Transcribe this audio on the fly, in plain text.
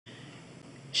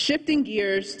Shifting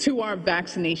gears to our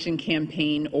vaccination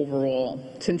campaign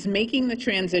overall, since making the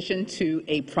transition to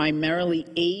a primarily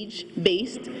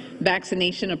age-based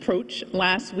vaccination approach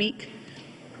last week,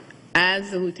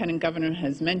 as the Lieutenant Governor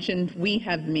has mentioned, we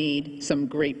have made some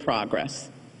great progress.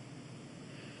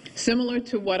 Similar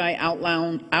to what I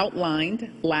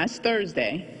outlined last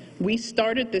Thursday, we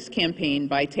started this campaign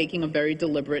by taking a very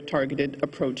deliberate, targeted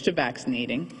approach to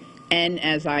vaccinating. And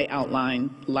as I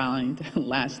outlined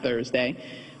last Thursday,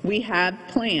 we have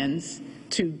plans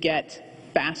to get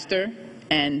faster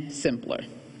and simpler.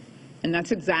 And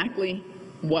that's exactly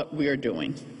what we're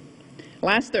doing.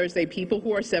 Last Thursday, people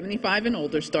who are 75 and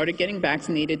older started getting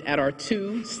vaccinated at our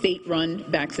 2 state-run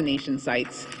vaccination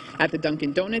sites at the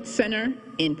Dunkin' Donuts Center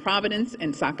in Providence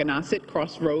and Sockanosset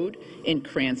Cross Road in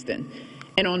Cranston.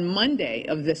 And on Monday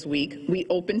of this week, we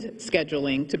opened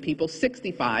scheduling to people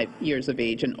 65 years of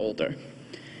age and older.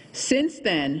 Since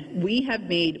then, we have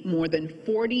made more than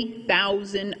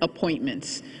 40,000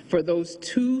 appointments for those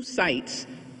 2 sites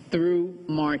through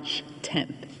March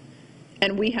 10th.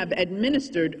 And we have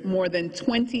administered more than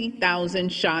 20,000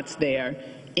 shots there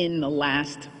in the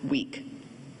last week.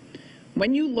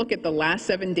 When you look at the last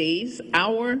 7 days,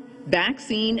 our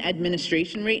vaccine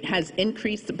administration rate has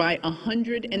increased by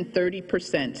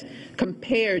 130%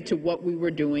 compared to what we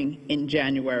were doing in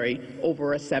January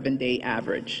over a 7-day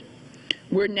average.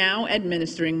 We're now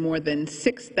administering more than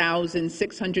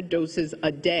 6,600 doses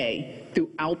a day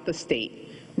throughout the state,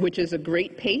 which is a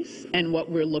great pace and what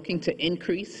we're looking to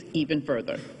increase even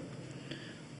further.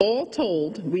 All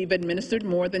told, we've administered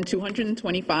more than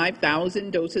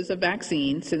 225,000 doses of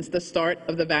vaccine since the start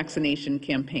of the vaccination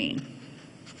campaign.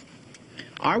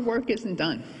 Our work isn't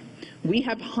done. We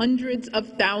have hundreds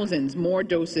of thousands more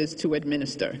doses to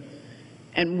administer,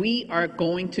 and we are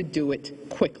going to do it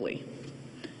quickly.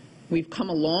 We've come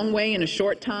a long way in a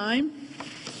short time,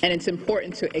 and it's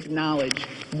important to acknowledge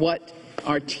what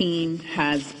our team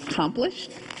has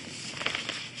accomplished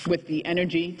with the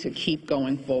energy to keep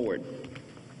going forward.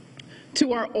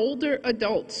 To our older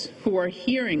adults who are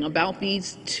hearing about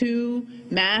these 2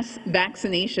 mass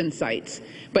vaccination sites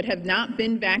but have not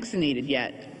been vaccinated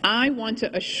yet, I want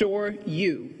to assure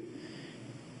you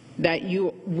that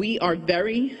we are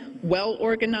very well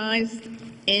organized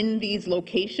in these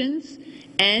locations,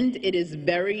 and it is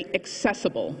very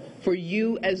accessible for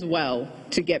you as well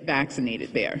to get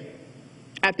vaccinated there.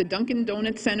 At the Dunkin'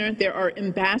 Donuts Center, there are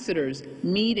ambassadors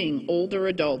meeting older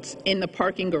adults in the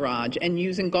parking garage and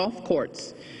using golf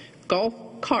carts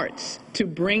to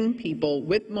bring people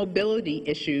with mobility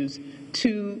issues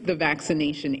to the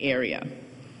vaccination area.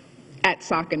 At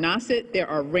Sockanosset, there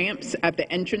are ramps at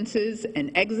the entrances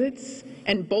and exits,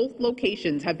 and both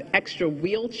locations have extra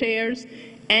wheelchairs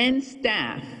and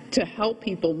staff to help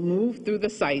people move through the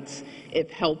sites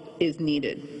if help is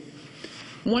needed.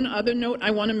 One other note I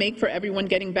want to make for everyone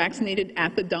getting vaccinated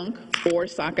at the Dunk or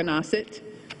Sockanosset: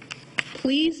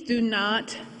 please do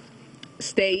not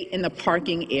stay in the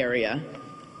parking area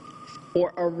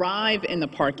or arrive in the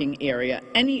parking area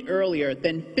any earlier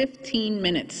than 15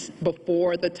 minutes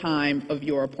before the time of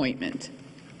your appointment.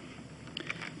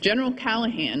 General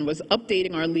Callahan was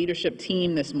updating our leadership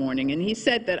team this morning, and he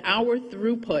said that our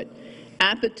throughput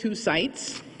at the 2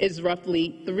 sites is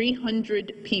roughly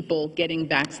 300 people getting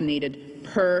vaccinated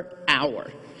per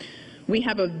hour. We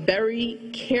have a very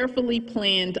carefully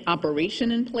planned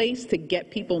operation in place to get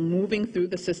people moving through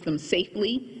the system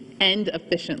safely and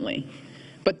efficiently.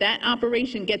 But that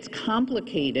operation gets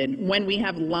complicated when we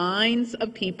have lines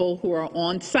of people who are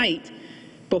on site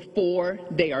before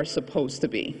they are supposed to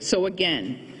be. So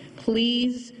again,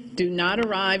 please do not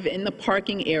arrive in the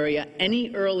parking area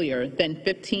any earlier than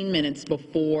 15 minutes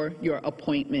before your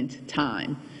appointment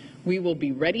time. We will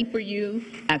be ready for you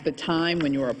at the time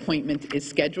when your appointment is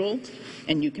scheduled,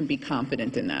 and you can be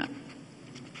confident in that.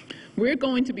 We're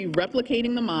going to be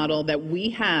replicating the model that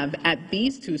we have at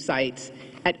these 2 sites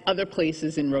at other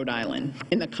places in Rhode Island.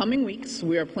 In the coming weeks,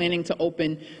 we are planning to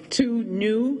open 2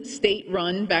 new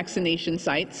state-run vaccination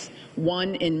sites,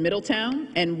 one in Middletown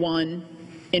and one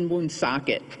in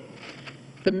Woonsocket.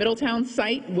 The Middletown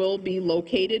site will be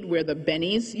located where the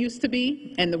Benny's used to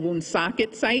be, and the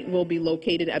Woonsocket site will be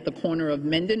located at the corner of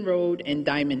Mendon Road and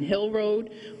Diamond Hill Road,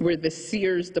 where the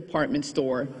Sears department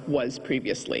store was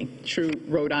previously. True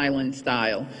Rhode Island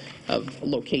style of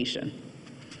location.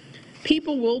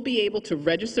 People will be able to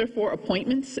register for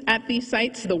appointments at these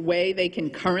sites the way they can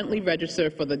currently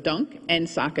register for the Dunk and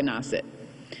Sockanosset.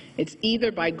 It's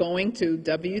either by going to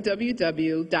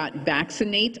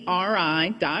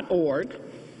www.vaccinateri.org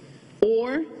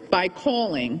or by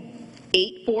calling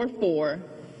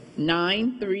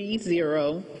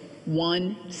 844-930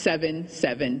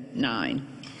 1779.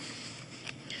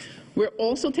 We're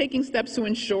also taking steps to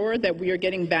ensure that we are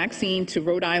getting vaccine to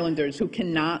Rhode Islanders who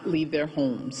cannot leave their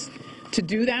homes. To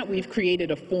do that, we've created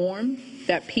a form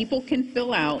that people can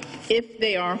fill out if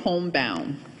they are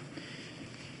homebound.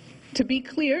 To be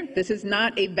clear, this is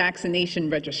not a vaccination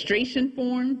registration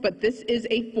form, but this is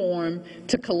a form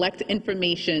to collect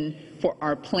information for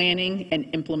our planning and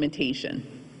implementation.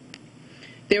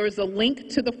 There is a link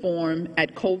to the form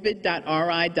at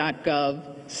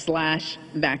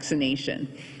covid.ri.gov/vaccination.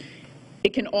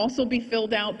 It can also be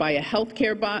filled out by a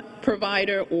healthcare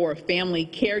provider or a family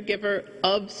caregiver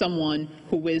of someone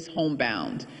who is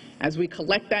homebound. As we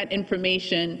collect that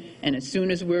information, and as soon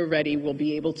as we're ready, we'll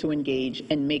be able to engage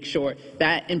and make sure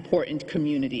that important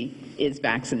community is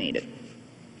vaccinated.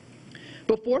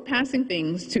 Before passing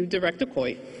things to Director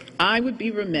Coit, I would be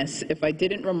remiss if I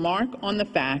didn't remark on the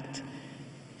fact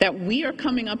that we are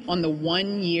coming up on the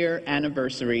one-year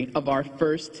anniversary of our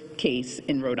first case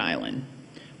in Rhode Island.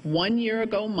 1 year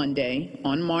ago Monday,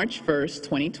 on March 1st,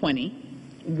 2020,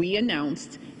 we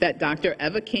announced that Dr.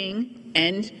 Eva King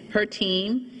and her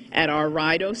team at our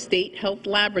Rideau State Health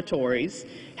Laboratories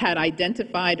had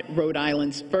identified Rhode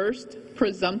Island's first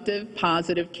presumptive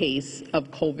positive case of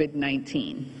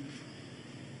COVID-19.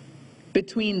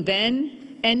 Between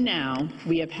then and now,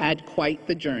 we have had quite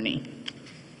the journey.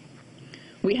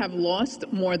 We have lost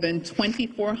more than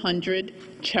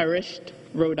 2,400 cherished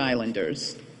Rhode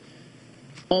Islanders.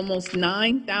 Almost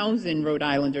 9,000 Rhode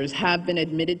Islanders have been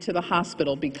admitted to the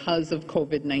hospital because of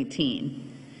COVID-19.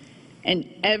 And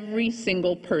every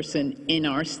single person in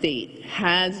our state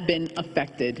has been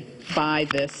affected by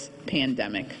this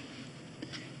pandemic.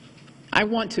 I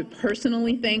want to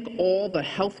personally thank all the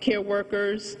healthcare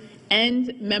workers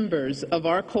and members of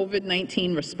our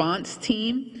COVID-19 response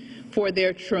team for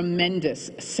their tremendous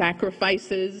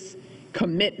sacrifices,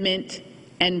 commitment,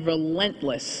 and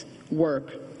relentless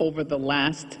work over the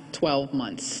last 12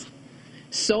 months.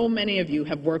 So many of you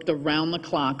have worked around the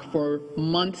clock for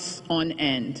months on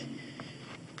end.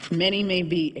 Many may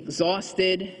be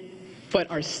exhausted, but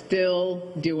are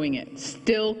still doing it,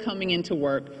 still coming into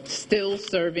work, still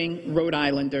serving Rhode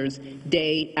Islanders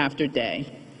day after day.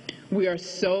 We are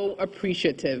so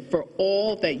appreciative for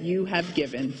all that you have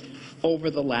given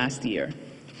over the last year.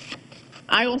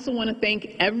 I also want to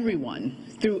thank everyone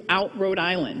throughout Rhode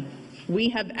Island. We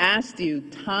have asked you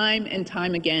time and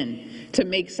time again to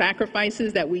make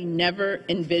sacrifices that we never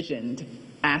envisioned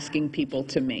asking people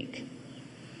to make.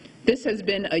 This has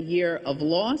been a year of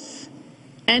loss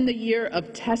and a year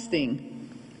of testing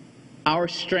our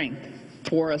strength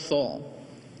for us all.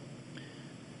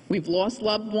 We've lost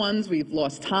loved ones, we've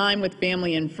lost time with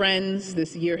family and friends.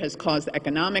 This year has caused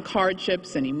economic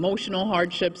hardships and emotional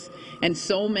hardships and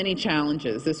so many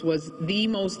challenges. This was the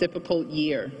most difficult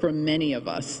year for many of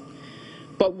us.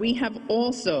 But we have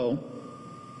also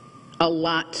a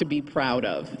lot to be proud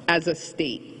of as a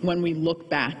state when we look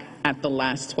back at the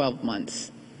last 12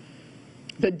 months.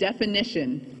 The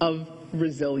definition of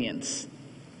resilience,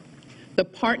 the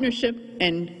partnership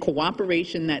and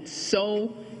cooperation that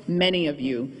so many of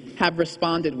you have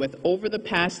responded with over the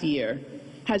past year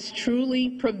has truly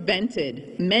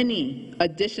prevented many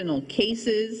additional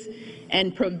cases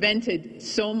and prevented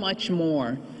so much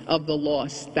more of the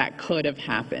loss that could have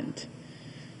happened.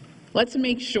 Let's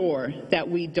make sure that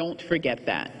we don't forget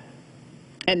that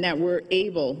and that we're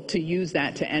able to use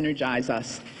that to energize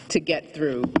us to get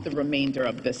through the remainder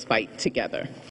of this fight together.